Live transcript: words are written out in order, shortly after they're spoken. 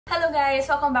Hello guys!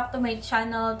 Welcome back to my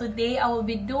channel. Today, I will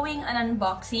be doing an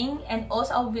unboxing and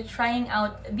also I will be trying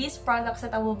out these products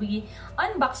that I will be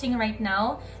unboxing right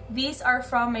now. These are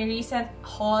from my recent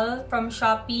haul from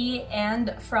Shopee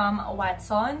and from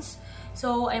Watsons.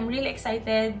 So, I'm really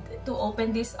excited to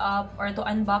open this up or to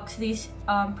unbox these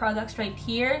products right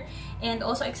here, and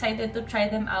also excited to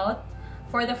try them out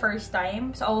for the first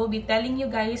time. So, I will be telling you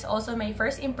guys also my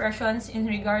first impressions in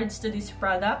regards to these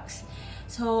products.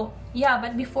 So, yeah,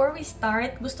 but before we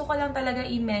start, gusto ko lang talaga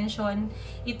i-mention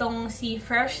itong si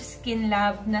Fresh Skin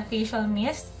Lab na facial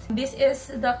mist. This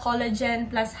is the collagen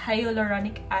plus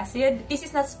hyaluronic acid. This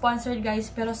is not sponsored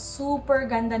guys, pero super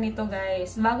ganda nito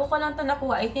guys. Bago ko lang to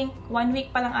nakuha, I think 1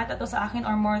 week pa lang ata to sa akin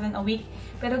or more than a week.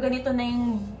 Pero ganito na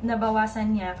yung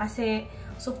nabawasan niya kasi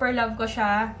super love ko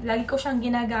siya. Lagi ko siyang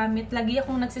ginagamit. Lagi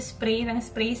akong nagsispray ng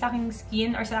spray sa aking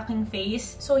skin or sa aking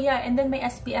face. So yeah, and then may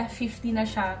SPF 50 na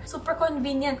siya. Super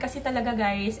convenient kasi talaga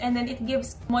guys. And then it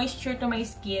gives moisture to my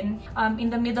skin in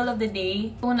the middle of the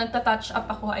day. Kung nagta-touch up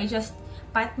ako, I just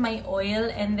pat my oil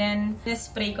and then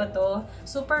spray ko to.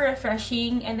 Super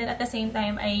refreshing, and then at the same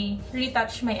time, I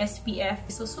retouch my SPF.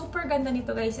 So super ganda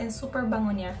nito guys and super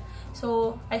bango niya.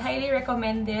 So, I highly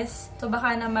recommend this. So,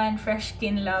 baka naman Fresh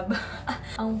Skin Lab.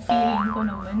 Ang feeling ko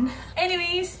naman.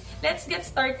 Anyways, let's get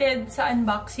started sa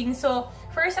unboxing. So,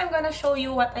 first, I'm gonna show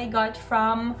you what I got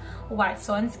from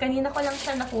Watsons. Kanina ko lang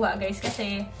siya nakuha, guys,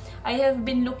 kasi I have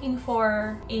been looking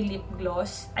for a lip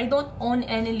gloss. I don't own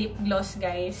any lip gloss,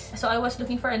 guys. So, I was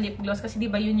looking for a lip gloss kasi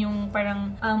diba yun yung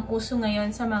parang uso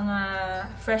ngayon sa mga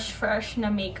fresh na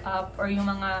makeup or yung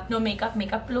mga no makeup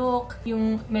look,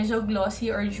 yung medyo glossy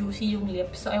or juicy yung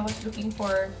lips. So, I was looking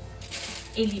for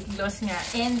a lip gloss nga.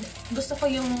 And gusto ko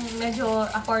yung medyo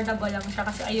affordable lang siya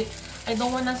kasi I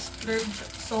don't wanna splurge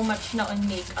so much na on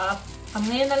makeup.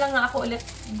 Ngayon na lang ako ulit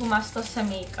gumastos sa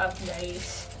makeup,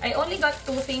 guys. I only got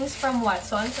 2 things from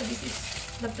Watsons. So, this is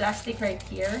the plastic right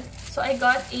here. So, I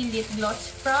got a lip gloss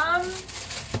from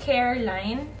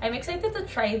Careline. I'm excited to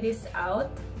try this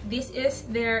out. This is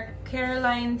their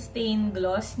Careline Stain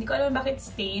Gloss. Hindi ko alam bakit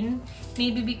stain.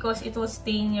 Maybe because it will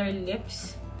stain your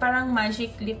lips. Parang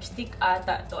magic lipstick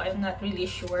ata to. I'm not really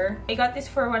sure. I got this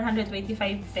for 125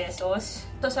 pesos.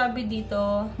 So, sabi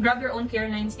dito, grab your own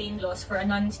Careline Stain Gloss for a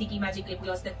non-sticky magic lip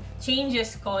gloss that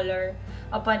changes color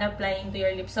upon applying to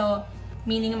your lips. So,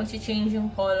 meaning mag-change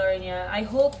yung color niya. I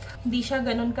hope hindi siya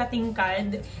ganun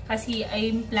katingkad kasi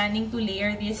I'm planning to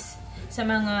layer this sa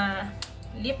mga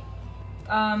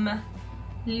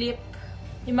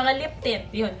yung mga lip tint.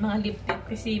 Yun, mga lip tint.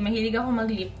 Kasi mahilig ako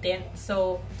mag-lip tint.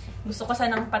 So, gusto ko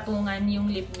sanang patungan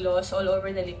yung lip gloss all over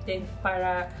the lip tint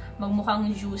para magmukhang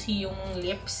juicy yung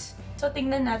lips. So,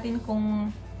 tingnan natin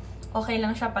kung okay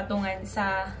lang siya patungan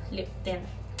sa lip tint.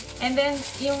 And then,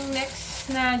 yung next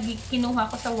na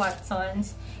kinuha ko sa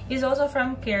Watsons is also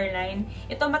from Careline.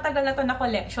 Ito, matagal na to na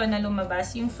collection na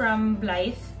lumabas. Yung from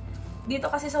Blythe. Dito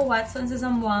kasi sa Watsons, sa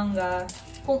Zamboanga,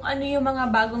 kung ano yung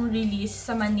mga bagong release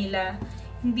sa Manila,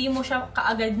 hindi mo siya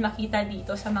kaagad makita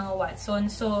dito sa mga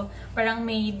Watsons. So, parang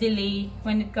may delay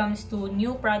when it comes to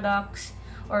new products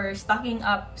or stocking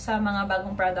up sa mga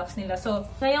bagong products nila. So,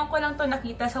 ngayon ko lang to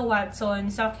nakita sa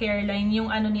Watsons, sa Careline, yung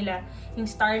ano nila, yung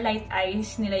Starlight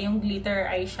Eyes nila, yung glitter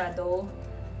eyeshadow.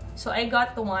 So, I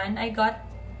got one. I got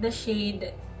the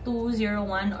shade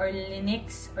 201 or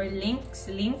Lynx.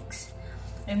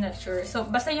 I'm not sure. So,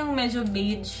 basta yung medyo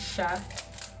beige siya.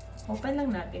 Open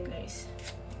lang natin, guys.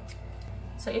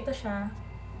 So, ito siya.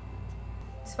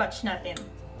 Swatch natin.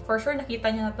 For sure,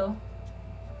 nakita niyo na to.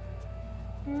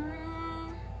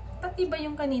 Pati ba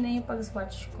yung kanina yung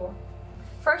pag-swatch ko?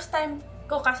 First time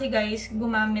ko kasi, guys,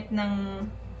 gumamit ng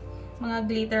mga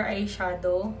glitter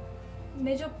eyeshadow.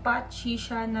 Medyo patchy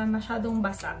siya na masyadong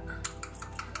basa.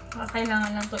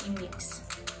 Kailangan lang to i-mix.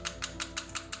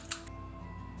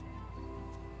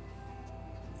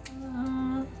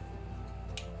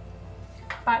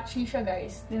 Patchy siya,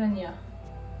 guys. Tingnan niya.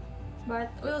 But,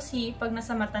 we'll see pag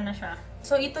nasa mata na siya.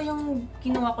 So, ito yung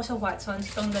kinuha ko sa Watsons,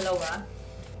 itong dalawa.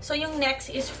 So, yung next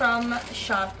is from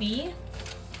Shopee.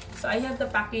 So, I have the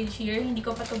package here. Hindi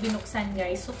ko pa ito binuksan,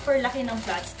 guys. Super laki ng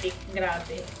plastic.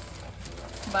 Grabe.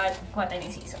 But, kuha tayo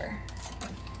ng scissor.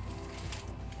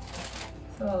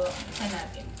 So, buksan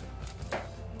natin.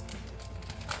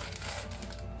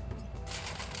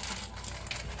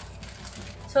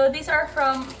 So, these are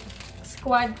from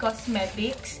Squad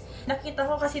Cosmetics. Nakita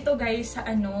ko kasi to guys sa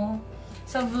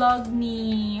sa vlog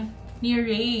ni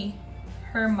Ray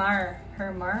Hermar.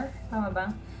 Tama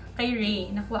ba? Kay Ray.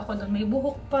 Nakuha ko doon. May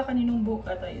buhok pa. Kaninong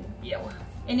buhok ata yun? Yaw.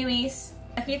 Anyways,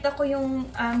 nakita ko yung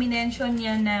minention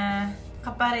niya na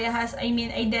kaparehas, I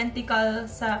mean, identical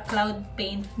sa Cloud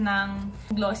Paint ng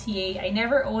Glossier. I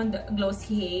never owned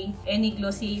Glossier, any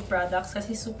Glossier products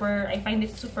kasi I find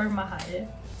it super mahal.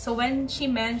 So when she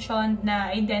mentioned na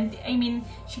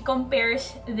she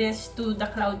compares this to the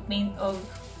Cloud Paint of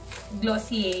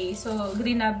Glossier. So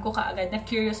grinab ko kaagad, na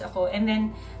curious ako. And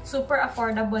then super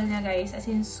affordable na guys, as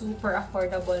in super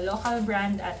affordable. Local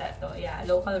brand ata to. Yeah,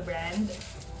 local brand.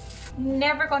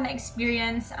 Never ko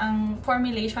na-experience ang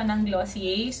formulation ng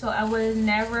Glossier. So, I will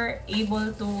never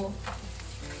able to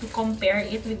compare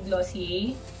it with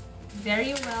Glossier.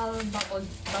 Very well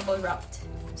bubble wrapped.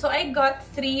 So, I got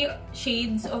 3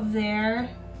 shades of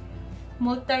their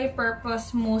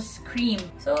Multipurpose Mousse Cream.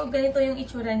 So, ganito yung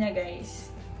itsura niya, guys.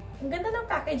 Ang ganda ng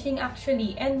packaging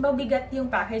actually, and mabigat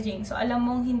yung packaging. So, alam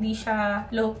mong hindi siya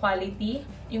low quality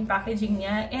yung packaging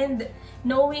niya. And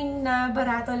knowing na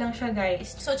barato lang siya,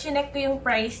 guys. So, chinek ko yung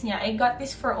price niya. I got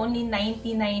this for only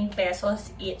 99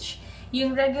 pesos each.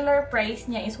 Yung regular price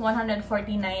niya is 149,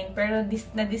 pero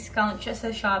na-discount siya sa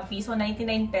Shopee. So,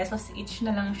 99 pesos each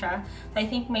na lang siya. So, I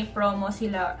think may promo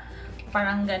sila,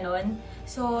 parang ganon.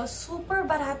 So, super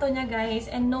barato niya, guys.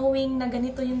 And knowing na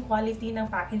ganito yung quality ng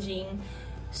packaging,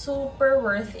 super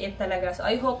worth it talaga. So,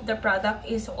 I hope the product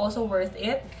is also worth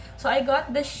it. So, I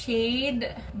got the shade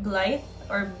Blithe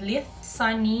or Blithe,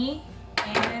 Sunny,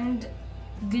 and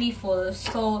Gleeful.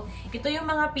 So, ito yung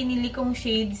mga pinili kong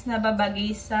shades na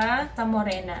babagay sa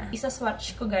morena.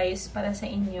 Isa-swatch ko guys para sa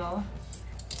inyo.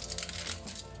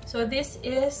 So, this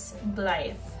is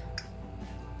Blithe.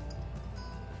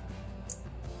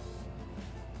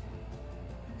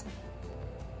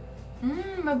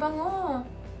 Mabango!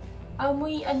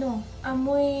 Amoy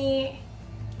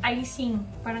icing.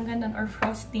 Parang ganun, or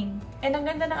frosting. And ang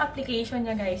ganda ng application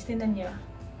niya, guys. Tingnan niyo.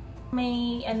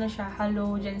 May, siya,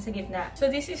 halo dyan sa gitna. So,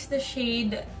 this is the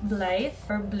shade Blithe,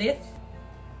 or Blithe.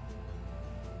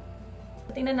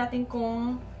 Tingnan natin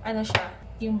kung, siya,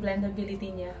 yung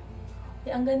blendability niya.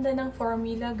 Ay, ang ganda ng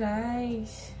formula,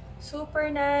 guys.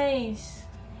 Super nice.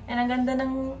 And ang ganda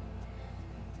ng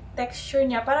texture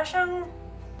niya. Para siyang,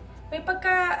 may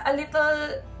pagka, a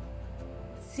little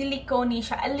silicone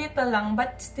siya. A little lang,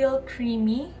 but still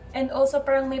creamy. And also,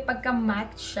 parang may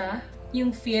pagka-matte siya,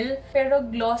 yung feel. Pero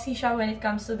glossy siya when it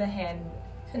comes to the hand.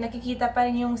 So, nakikita pa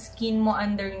rin yung skin mo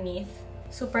underneath.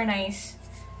 Super nice.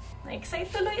 Na-excite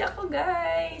tuloy ako,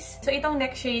 guys! So, itong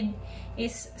next shade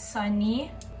is Sunny.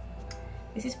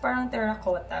 This is parang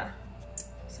terracotta.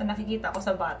 So, nakikita ko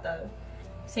sa bottle.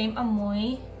 Same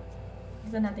amoy.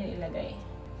 Dito natin ilagay.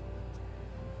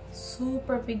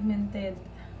 Super pigmented.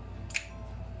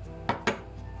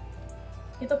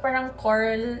 Ito parang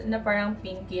coral na parang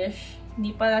pinkish. Hindi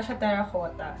pala siya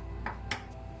terracotta.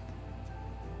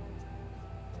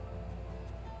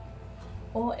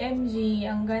 OMG!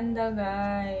 Ang ganda,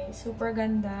 guys. Super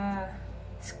ganda.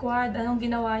 Squad, anong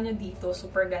ginawa nyo dito?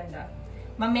 Super ganda.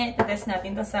 Mamaya, test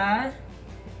natin to sa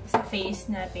face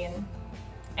natin.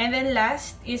 And then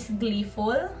last is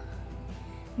Gleeful.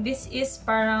 This is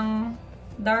parang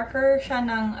darker siya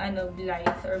ng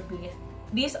Blithe or Blithe.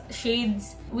 These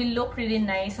shades will look really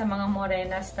nice sa mga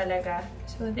morenas talaga.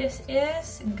 So, this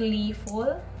is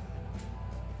Gleeful.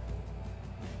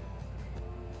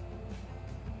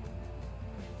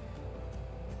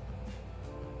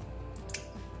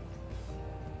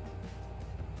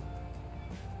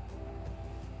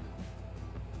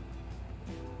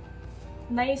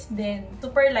 Nice din.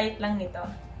 Super light lang nito.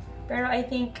 Pero I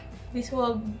think this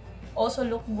will also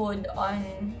look good on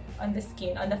the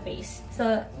skin, on the face.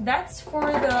 So, that's for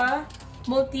the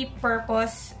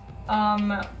Multipurpose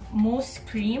Mousse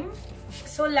Cream.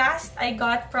 So, last I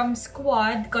got from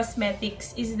Squad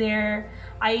Cosmetics is their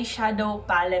eyeshadow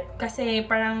palette. Kasi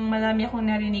parang marami akong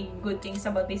narinig good things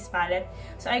about this palette.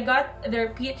 So, I got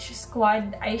their Peach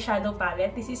Squad eyeshadow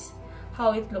palette. This is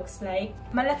how it looks like.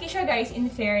 Malaki siya, guys, in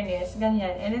fairness.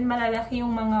 Ganyan. And then, malalaki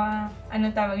yung mga,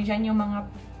 tawag dyan, yung mga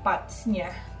pots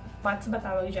niya. Pots ba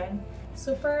tawag dyan?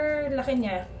 Super laki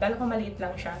niya. Lalo kung maliit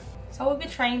lang siya. So, I will be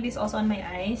trying this also on my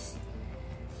eyes.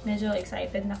 Medyo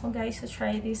excited na ako, guys, to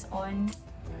try this on.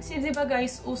 Kasi, diba,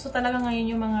 guys, uso talaga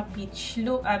ngayon yung mga peach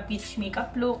look, peach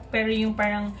makeup look. Pero yung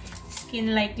parang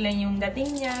skin-like lang yung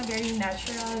dating niya. Very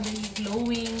natural, very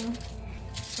glowing.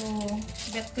 So,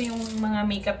 bet ko yung mga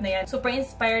makeup na yan. Super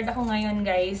inspired ako ngayon,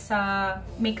 guys, sa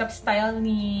makeup style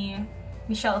ni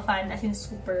Michelle Fan, as in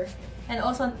super. And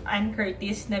also, Ann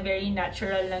Curtis, na very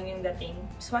natural lang yung dating.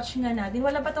 Swatch nga natin.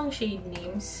 Wala ba tong shade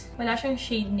names? Wala siyang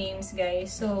shade names,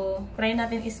 guys. So, try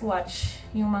natin iswatch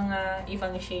yung mga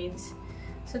ibang shades.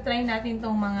 So, try natin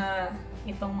itong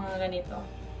mga ganito.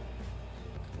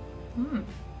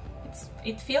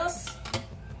 It feels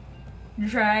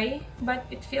dry, but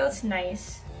it feels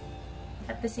nice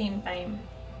at the same time.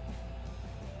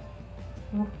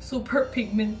 Oh, super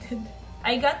pigmented.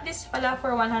 I got this pala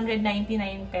for 199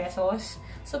 pesos.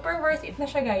 Super worth it na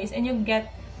siya, guys. And you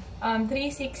get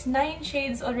 369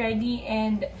 shades already,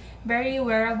 and very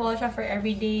wearable siya for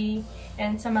everyday.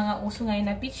 And sa mga uso ngayon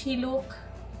na peachy look,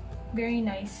 very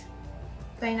nice.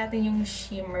 Try natin yung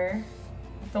shimmer.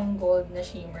 Itong gold na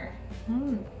shimmer.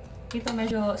 Ito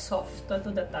medyo soft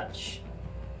to the touch.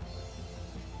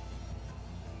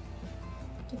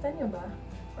 Kita niyo ba?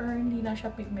 Or hindi na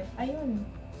siya pigment? Ayun.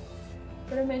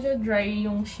 Pero medyo dry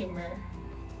yung shimmer.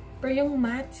 Pero yung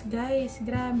matte, guys,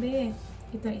 grabe.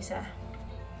 Ito isa.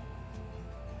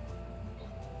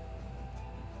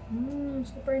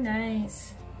 Super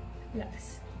nice.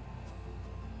 Last.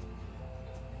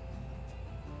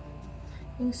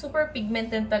 Yung super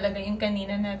pigmented talaga yung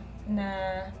kanina na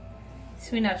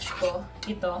swinatch ko.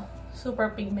 Ito.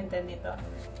 Super pigmented nito.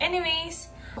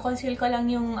 Anyways, conceal ko lang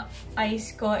yung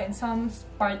eyes ko and some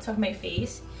parts of my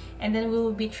face. And then we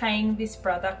will be trying these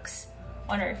products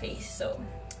on our face. So,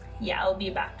 yeah, I'll be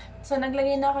back. So,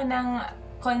 naglagay na ako ng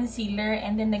concealer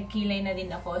and then nagkilay na din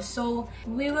ako. So,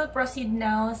 we will proceed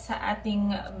now sa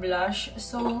ating blush.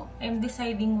 So, I'm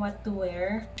deciding what to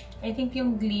wear. I think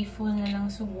yung Gleeful na lang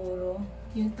siguro.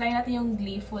 Try natin yung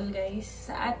Gleeful, guys.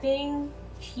 Sa ating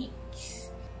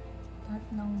cheeks. Dot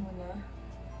lang muna.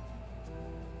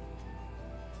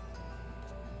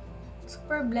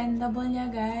 Super blendable niya,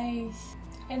 guys.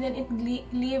 And then it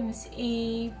leaves a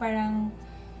parang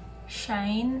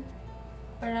shine.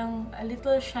 Parang a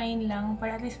little shine lang.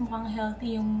 Para at least mukhang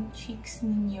healthy yung cheeks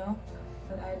ninyo.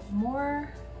 I'll add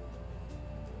more.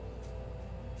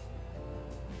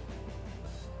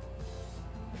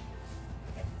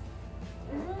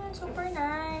 Super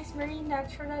nice. Very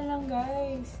natural lang,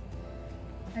 guys.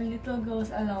 A little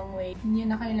goes a long way. Hindi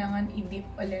na kailangan i-dip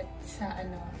ulit sa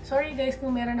ano. Sorry guys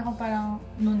kung meron ako parang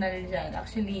nunal dyan.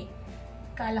 Actually,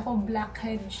 kala ko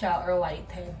blackhead siya or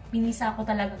whitehead. Pinisa ko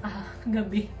talaga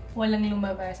kagabi. Walang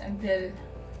lumabas until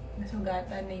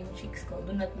nasugatan na yung cheeks ko.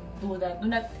 Do not do that.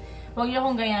 Huwag niyo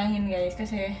akong gayahin, guys,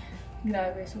 kasi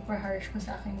grabe, super harsh ko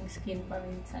sa aking skin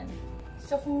paminsan.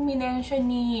 So, kung minention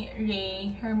ni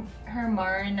Ray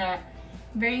Hermar na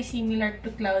very similar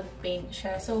to cloud paint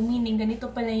siya. So, meaning, ganito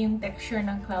pala yung texture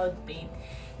ng cloud paint.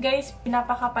 Guys,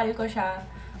 pinapakapal ko siya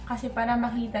kasi para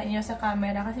makita niyo sa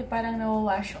camera kasi parang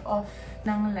nawawash off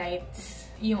ng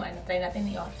lights. Yung ano, try natin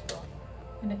i-off to.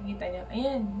 Nakikita niyo,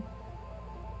 ayan.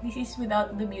 This is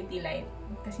without the beauty light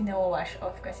kasi nawawash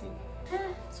off kasi.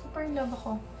 Super love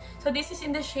ako. So, this is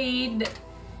in the shade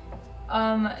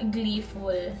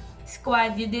Gleeful.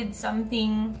 Squad, you did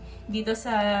something dito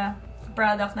sa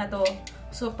product na to.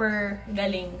 Super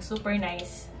galing, super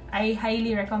nice. I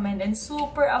highly recommend and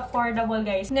super affordable,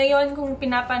 guys. Ngayon, kung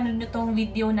pinapanood nyo tong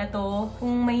video na to,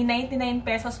 kung may 99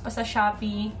 pesos pa sa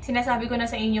Shopee, sinasabi ko na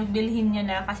sa inyo, bilhin nyo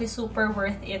na kasi super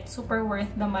worth it. Super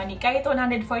worth the money. Kahit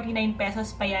 149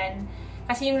 pesos pa yan.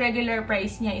 Kasi yung regular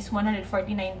price niya is 149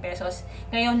 pesos.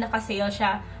 Ngayon, nakasale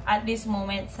siya at this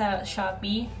moment sa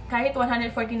Shopee. Kahit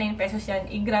 149 pesos yan,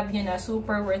 i-grab nyo na.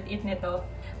 Super worth it nito.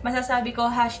 Masasabi ko,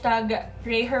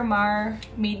 #RayHermar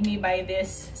made me buy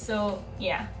this. So,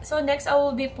 yeah. So, next, I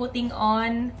will be putting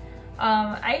on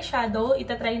eyeshadow.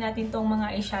 Itatry natin tong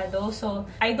mga eyeshadow. So,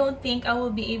 I don't think I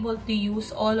will be able to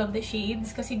use all of the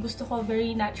shades kasi gusto ko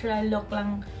very natural look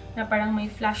lang na parang may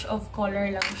flash of color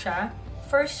lang siya.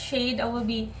 First shade, I will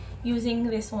be using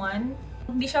this one.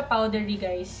 Hindi siya powdery,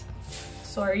 guys.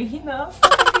 Sorry na.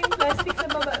 Yung plastic sa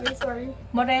baba. Sorry.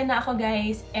 Morena ako,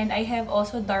 guys. And I have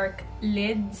also dark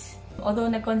lids.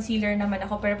 Although nag-concealer naman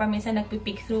ako, pero paminsan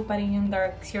nagpipick through pa rin yung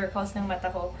dark circles ng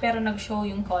mata ko. Pero nag-show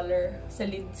yung color sa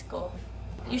lids ko.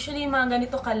 Usually, mga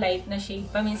ganito ka-light na shade.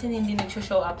 Paminsan hindi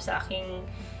nag-show up sa aking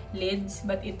lids.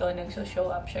 But ito, nag-show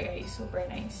up siya, guys. Super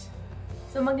nice.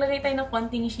 So, maglagay tayo ng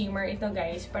konting shimmer. Ito,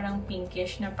 guys, parang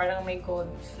pinkish na parang may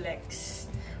gold flecks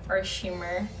or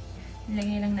shimmer.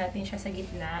 Lagay lang natin siya sa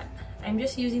gitna. I'm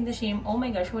just using the shame. Oh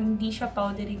my gosh, hindi siya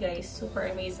powdery, guys.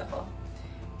 Super amazed ako.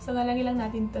 So, lalagay lang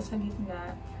natin ito sa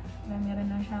gitna.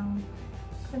 Meron na siyang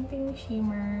konting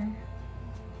shimmer.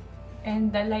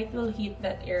 And the light will hit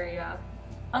that area.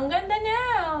 Ang ganda niya!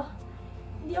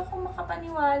 Hindi ako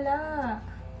makapaniwala.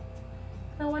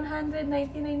 Na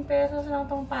 199 pesos lang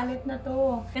tong palette na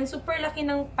to. And super laki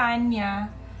ng pan niya.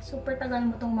 Super tagal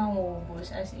mo itong mauubos,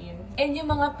 as in. And yung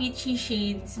mga peachy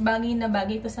shades, bagay na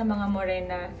bagay ito sa mga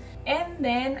morena. And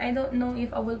then, I don't know if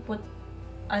I will put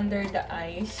under the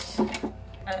eyes.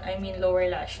 I mean, lower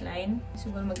lash line.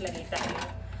 Siguro maglagay tayo.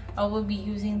 I will be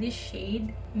using this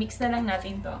shade. Mix na lang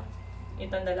natin to.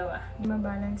 Itong dalawa.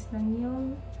 Mabalance lang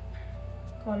yung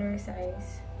color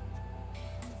size.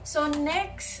 So,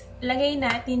 next, lagay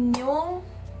natin yung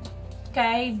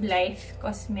kay Blythe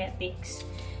Cosmetics.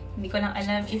 Hindi ko lang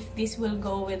alam if this will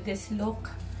go with this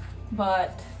look,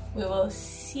 but we will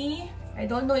see. I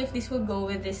don't know if this will go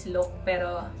with this look,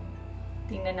 pero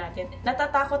tingnan natin.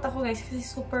 Natatakot ako guys kasi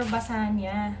super basa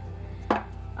niya.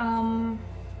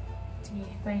 Sige,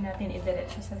 try natin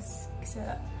i-diretso sa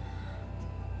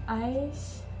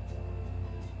eyes.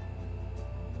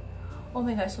 Oh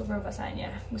my gosh, super basa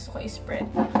niya. Gusto ko i-spread.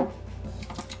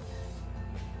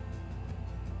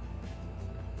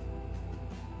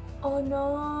 Oh no!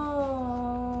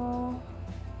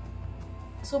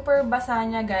 Super basa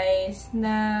niya guys.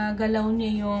 Nagalaw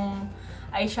niya yung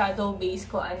eyeshadow base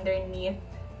ko underneath.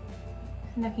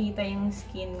 Nakita yung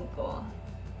skin ko.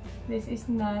 This is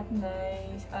not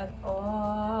nice at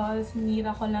all.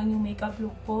 Sinira ko lang yung makeup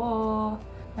look ko.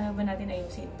 Ano ba natin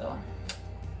ayusin to?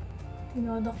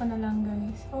 Tinodo ko na lang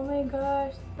guys. Oh my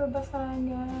gosh! Super basa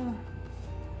niya.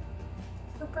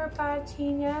 Super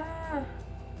patchy niya.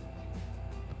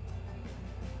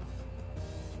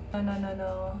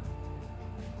 No.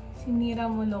 Sinira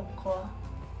mo look ko.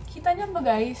 Kita niyo ba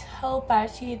guys how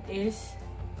patchy it is?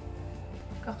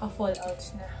 Kaka-fall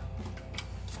outs na.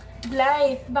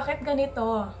 Blythe, bakit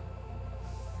ganito?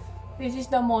 This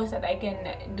is the most that I can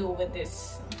do with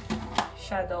this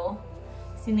shadow.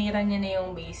 Sinira niya na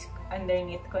yung base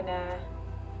underneath ko na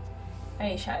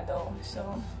eyeshadow. So,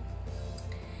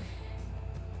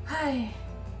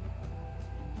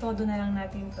 todo na lang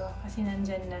natin to kasi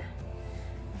nandyan na.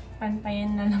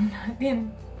 Pantayan na lang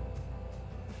natin.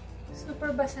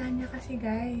 Super basa niya kasi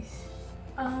guys.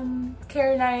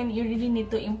 Caroline, you really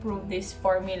need to improve this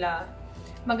formula.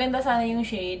 Maganda sana yung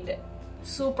shade.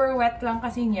 Super wet lang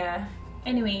kasi niya.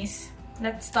 Anyways,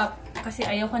 let's stop. Kasi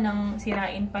ayoko nang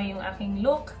sirain pa yung aking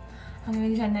look.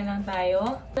 Hanggang dyan na lang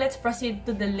tayo. Let's proceed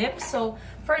to the lips. So,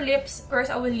 for lips, first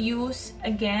I will use,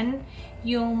 again,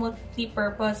 yung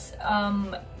Multipurpose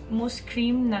mousse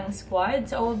cream ng Squad.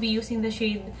 So, I will be using the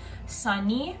shade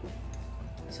Sunny.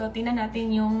 So, tingnan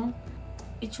natin yung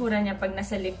itsura niya pag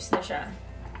nasa lips na siya.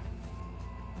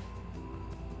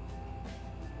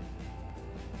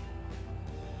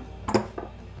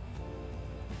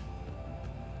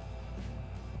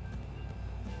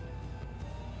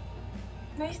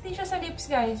 Nice din siya sa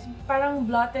lips, guys. Parang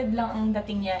blotted lang ang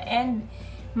dating niya. And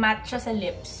matte siya sa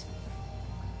lips.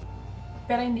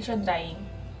 Pero hindi siya drying.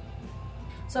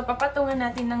 So, papatungan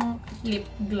natin ng lip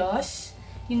gloss.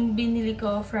 Yung binili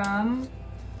ko from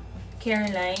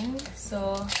Caroline.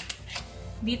 So,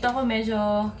 dito ako medyo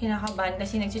kinakabahan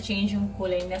kasi nag-change yung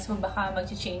kulay na. So, baka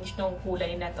mag-change tong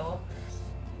kulay na to.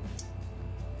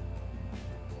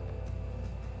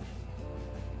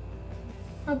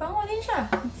 Mabango din siya.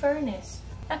 In fairness.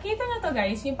 Nakita na to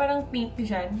guys, yung parang pink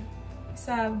dyan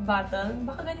sa bottle.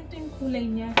 Baka ganito yung kulay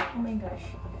niya. Oh my gosh.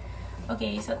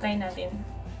 Okay, so try natin.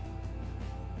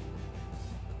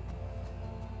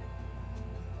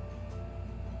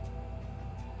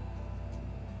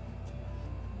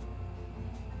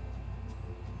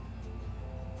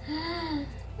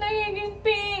 Nagiging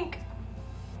pink!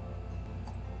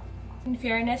 In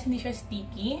fairness, hindi siya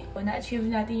sticky. Na-achieve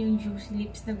natin yung juicy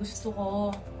lips na gusto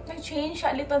ko. Nag-change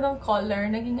siya a little ng color.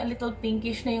 Naging a little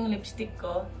pinkish na yung lipstick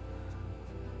ko.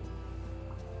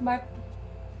 But,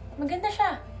 maganda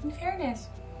siya. In fairness.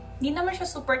 Hindi naman siya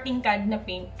super tingkad na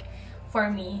pink for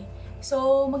me.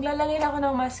 So, maglalagay na ako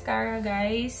ng mascara,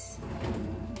 guys.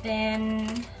 Then,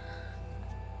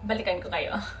 balikan ko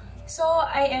kayo. So,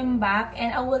 I am back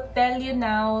and I will tell you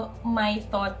now my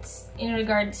thoughts in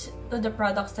regards to the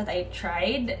products that I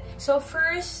tried. So,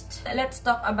 first, let's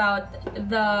talk about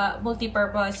the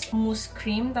Multipurpose Mousse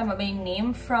Cream. Tama ba yung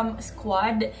name? From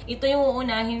Squad. Ito yung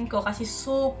uunahin ko kasi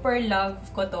super love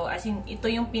ko to. As in, ito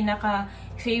yung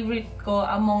pinaka-favorite ko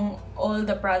among all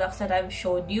the products that I've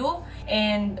showed you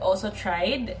and also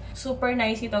tried. Super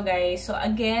nice ito, guys. So,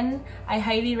 again, I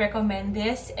highly recommend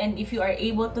this. And if you are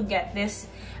able to get this,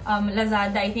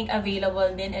 Lazada, I think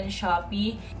available din in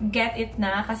Shopee. Get it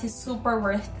na kasi super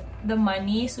worth the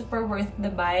money, super worth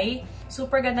the buy.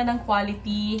 Super ganda ng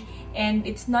quality and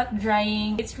it's not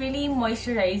drying. It's really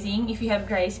moisturizing. If you have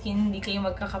dry skin, hindi kayo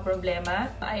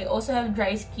magkakaproblema. I also have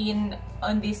dry skin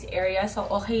on this area, so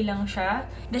okay lang siya.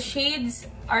 The shades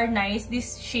are nice.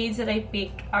 These shades that I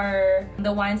pick are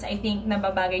the ones I think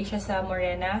nababagay siya sa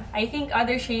morena. I think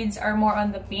other shades are more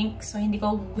on the pink, so hindi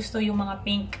ko gusto yung mga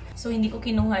pink. So hindi ko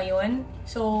kinuha yun.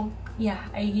 So yeah,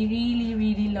 I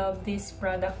really love this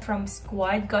product from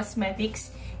Squad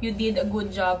Cosmetics. You did a good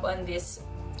job on this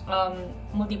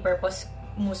Multipurpose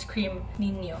mousse cream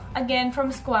ninyo. Again,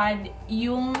 from Squad,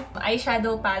 yung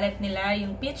eyeshadow palette nila,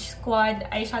 yung Peach Squad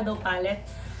eyeshadow palette,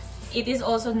 it is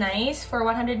also nice. For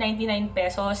 199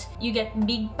 pesos, you get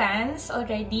big pans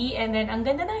already. And then, ang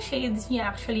ganda ng shades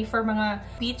niya actually for mga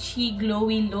peachy,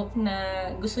 glowy look na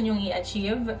gusto nyong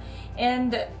i-achieve.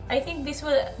 And I think this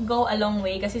will go a long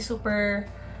way kasi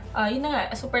super, yun na nga,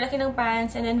 super laki ng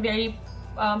pans and then very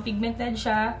pigmented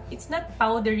siya. It's not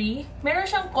powdery. Meron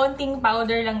siyang konting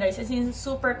powder lang guys, as in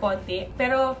super konti.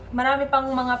 Pero marami pang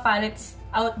mga palettes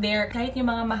out there, kahit yung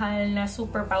mga mahal na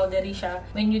super powdery siya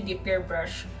when you dip your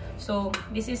brush. So,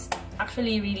 this is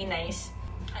actually really nice.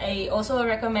 I also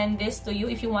recommend this to you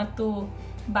if you want to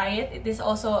buy it. It is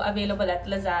also available at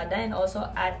Lazada and also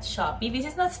at Shopee. This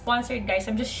is not sponsored guys.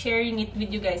 I'm just sharing it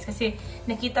with you guys kasi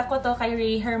nakita ko to kay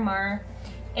Ray Hermar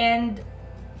and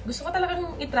gusto ko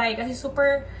talagang itry kasi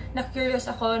super na-curious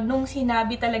ako nung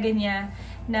sinabi talaga niya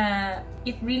na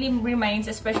it really reminds,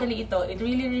 especially ito, it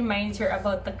really reminds her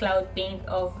about the cloud paint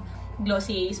of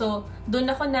Glossier. So, doon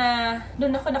ako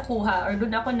nakuha or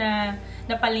doon ako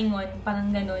napalingon, parang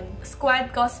ganun.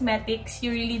 Squad Cosmetics, you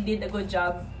really did a good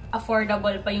job.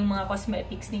 Affordable pa yung mga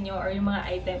cosmetics ninyo or yung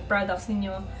mga products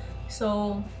ninyo.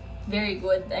 So, very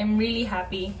good. I'm really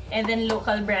happy. And then,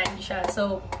 local brand siya.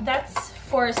 So, that's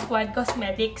for Squad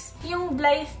Cosmetics. Yung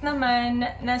Blythe naman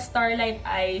na Starlight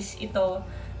Eyes, ito,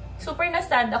 super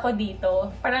na-sad ako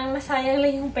dito. Parang nasayang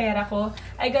lang yung pera ko.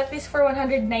 I got this for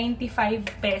 195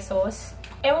 pesos.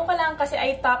 Ewan ko lang kasi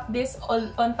I topped this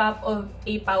on top of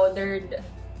a powdered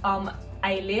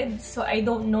eyelids. So, I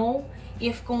don't know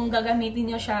if kung gagamitin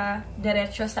nyo siya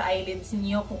diretso sa eyelids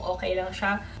niyo kung okay lang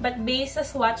siya. But based sa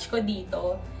swatch ko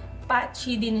dito,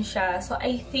 patchy din siya. So,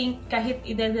 I think kahit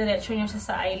idediretso nyo siya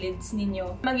sa eyelids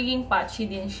ninyo, magiging patchy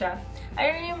din siya.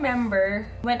 I remember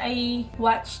when I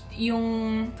watched yung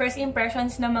first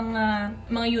impressions ng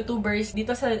mga YouTubers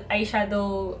dito sa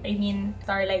eyeshadow, I mean,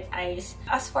 Starlight Eyes.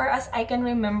 As far as I can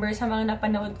remember sa mga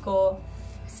napanood ko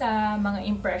sa mga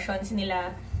impressions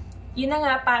nila, yun na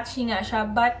nga, patchy nga siya.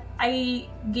 But I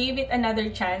gave it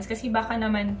another chance kasi baka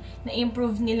naman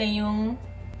na-improve nila yung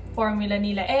formula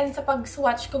nila. And sa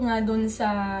pag-swatch ko nga dun sa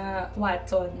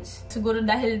Watsons, siguro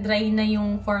dahil dry na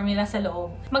yung formula sa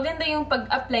loob, maganda yung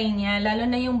pag-apply niya, lalo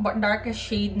na yung darkest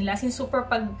shade nila. Sin super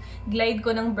pag-glide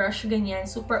ko ng brush ganyan,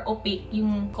 super opaque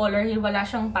yung color, wala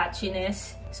siyang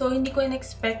patchiness. So, hindi ko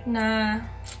in-expect na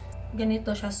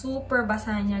ganito siya. Super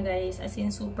basa niya guys, as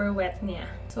in super wet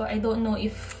niya. So, I don't know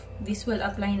if this will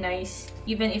apply nice,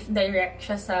 even if direct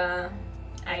siya sa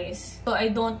eyes. So,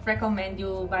 I don't recommend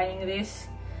you buying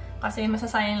this kasi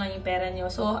masasayang lang yung pera nyo.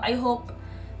 So, I hope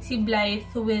si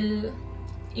Blythe will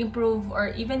improve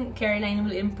or even Caroline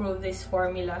will improve this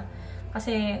formula.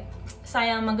 Kasi,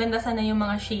 sayang, maganda sana yung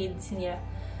mga shades niya.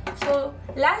 So,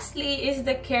 lastly is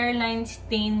the Caroline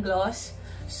Stain Gloss.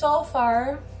 So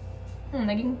far,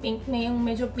 naging pink na yung,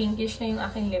 medyo pinkish na yung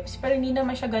aking lips. Pero hindi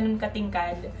naman siya ganun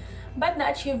katingkad. But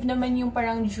na-achieve naman yung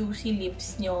parang juicy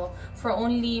lips nyo for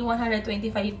only 125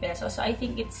 pesos. So, I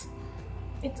think it's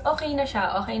okay na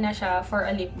siya for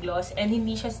a lip gloss and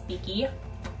hindi siya sticky.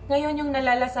 Ngayon yung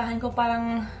nalalasahan ko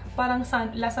parang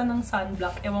lasa ng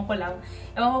sunblock, ewan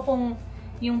ko kung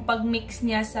yung pag-mix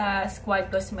niya sa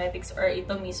Squad Cosmetics or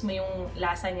ito mismo yung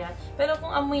lasa niya. Pero kung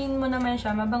amuyin mo naman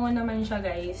siya, mabango naman siya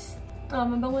guys.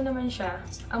 Mabango naman siya.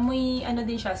 Amoy ano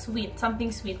din siya, sweet, something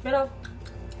sweet. Pero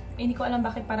hindi ko alam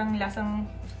bakit parang lasang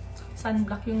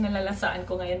sunblock yung nalalasaan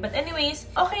ko ngayon. But anyways,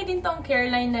 okay din tong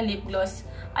Caroline na lip gloss.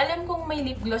 Alam kong may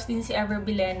lip gloss din si Ever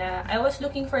Bilena. I was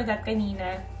looking for that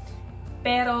kanina.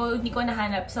 Pero hindi ko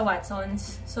nahanap sa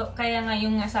Watsons. So, kaya nga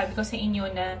yung sabi ko sa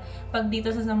inyo na pag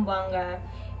dito sa Zamboanga,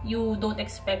 you don't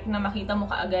expect na makita mo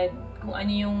kaagad kung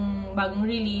ano yung bagong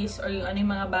release or yung ano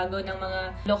yung mga bago ng mga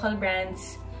local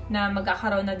brands na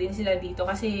magkakaroon na din sila dito.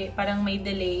 Kasi parang may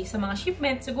delay sa mga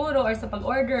shipment siguro or sa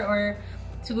pag-order or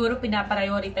siguro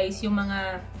pinaprioritize yung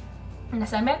mga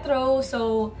nasa metro.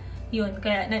 So, yun.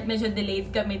 Kaya medyo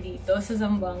delayed kami dito sa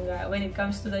Zamboanga when it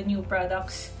comes to the new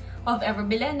products of Ever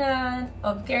Bilena,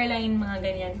 of Caroline, mga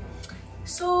ganyan.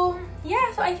 So, yeah.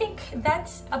 So, I think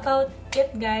that's about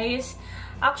it, guys.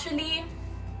 Actually,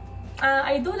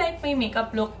 I do like my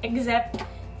makeup look except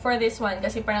for this one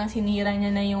kasi parang sinira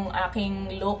niya na yung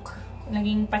aking look.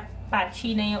 Naging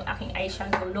patchy na yung aking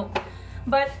eyeshadow look.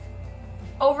 But,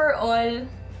 overall,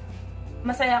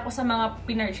 masaya ako sa mga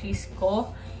pinurchase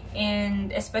ko. And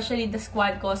especially the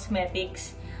Squad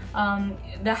Cosmetics.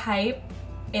 The hype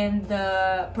and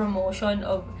the promotion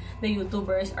of the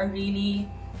YouTubers are really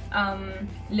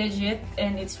legit.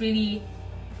 And it's really,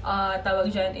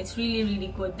 tawag dyan, it's really,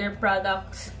 really good. Their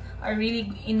products are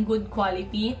really in good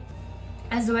quality.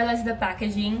 as well as the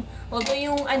packaging. Although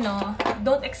yung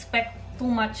don't expect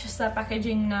too much sa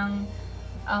packaging ng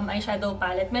eyeshadow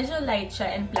palette. Medyo light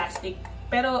siya and plastic.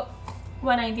 Pero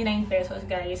 199 pesos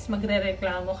guys.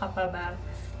 Magre-reklamo ka pa ba?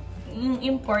 Yung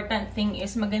important thing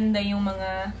is maganda yung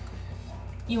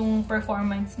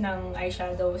performance ng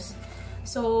eyeshadows.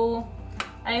 So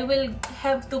I will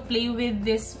have to play with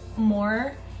this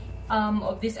more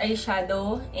of this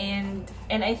eyeshadow, and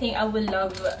I think I will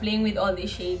love playing with all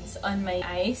these shades on my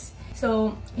eyes.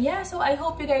 So yeah, so I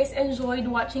hope you guys enjoyed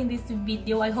watching this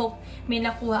video. I hope may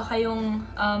nakuha kayong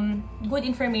good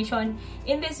information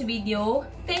in this video.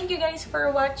 Thank you guys for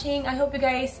watching. I hope you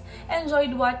guys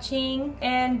enjoyed watching,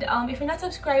 and if you're not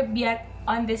subscribed yet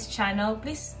on this channel,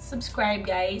 please subscribe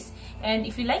guys. And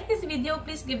if you like this video,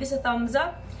 please give this a thumbs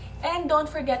up. And don't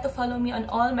forget to follow me on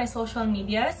all my social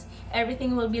medias.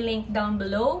 Everything will be linked down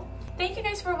below. Thank you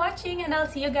guys for watching, and I'll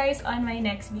see you guys on my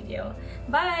next video.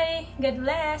 Bye! God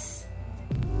bless!